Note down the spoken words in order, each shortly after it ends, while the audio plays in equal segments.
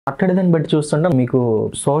మాట్లాడేదాన్ని బట్టి చూస్తుంటే మీకు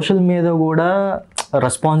సోషల్ మీద కూడా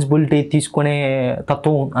రెస్పాన్సిబిలిటీ తీసుకునే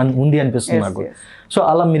తత్వం ఉంది అనిపిస్తుంది నాకు. సో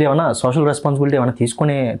అలా మీరు ఏమైనా సోషల్ రెస్పాన్సిబిలిటీ ఏమైనా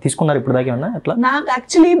తీసుకున్నారు ఇప్పుడు దాకా ఏమన్నా అట్లా? నాకు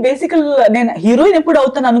యాక్చువల్లీ బేసికల్ నేను హీరోయిన్ ఎప్పుడు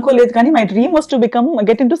అవుతాను అనుకోలేదు, కానీ my dream was to become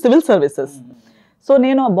get in to civil services. So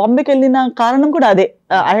నేను బాంబేకి వెళ్ళిన కారణం కూడా అదే.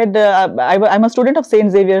 I'm a student of St.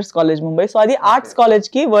 Xavier's College, Mumbai. So అది ఆర్ట్స్ కాలేజ్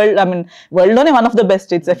కి వరల్డ్ లోనే one of the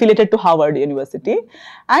best. It's affiliated to Harvard university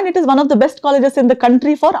and it is one of the best colleges in the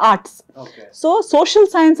country for arts. So social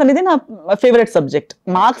science అనేది నా favourite subject.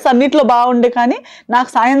 Marks అన్నిట్లో బాగుండే, కానీ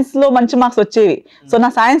నాకు science లో మంచి మార్క్స్ వచ్చేవి. సో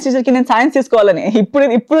నా సైన్స్ టీచర్ కి నేను సైన్స్ తీసుకోవాలని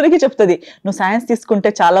ఇప్పుడు చెప్తుంది, నువ్వు సైన్స్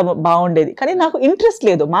తీసుకుంటే చాలా బాగుండేది. కానీ నాకు ఇంట్రెస్ట్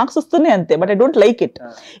లేదు, మార్క్స్ వస్తున్నాయి అంతే, but I don't like it.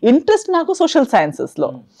 Interest నాకు సోషల్ సైన్సెస్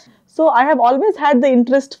లో. So I have always had the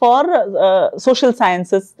interest for social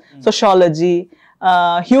sciences, sociology,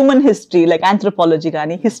 human history like anthropology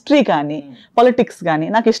gaani, history gaani, politics gaani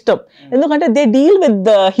నాకు ఇష్టం. ఎందుకంటే they deal with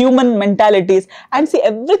the human mentalities and see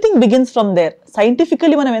everything begins from there.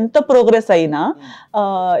 Scientifically మనం ఎంత progress అయినా,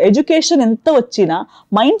 education ఎంత వచ్చినా,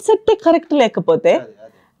 mind set correct లేకపోతే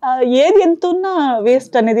ఏది ఎంత ఉన్నా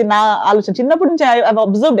వేస్ట్ అనేది నా ఆలోచన. చిన్నప్పటి నుంచి I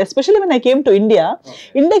observed, especially when I came to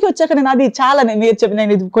ఇండియాకి వచ్చాక నేను అది చాలా మీరు చెప్పిన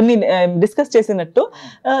నేను కొన్ని డిస్కస్ చేసినట్టు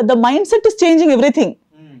the mind set is changing everything.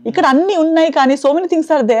 ఇక్కడ అన్ని ఉన్నాయి కానీ so many things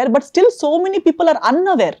are there, but still so many people are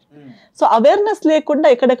unaware. So awareness లేకుండా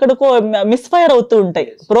ఎక్కడెక్కడికో మిస్ఫైర్ అవుతూ ఉంటాయి.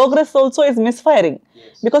 Progress also is misfiring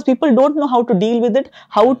because people don't know how to deal with it,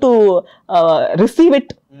 how to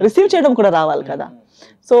receive చేయడం కూడా రావాలి కదా.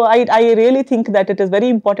 So I really think that it is very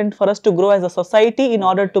important for us to grow as a society in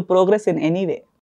order to progress in any way.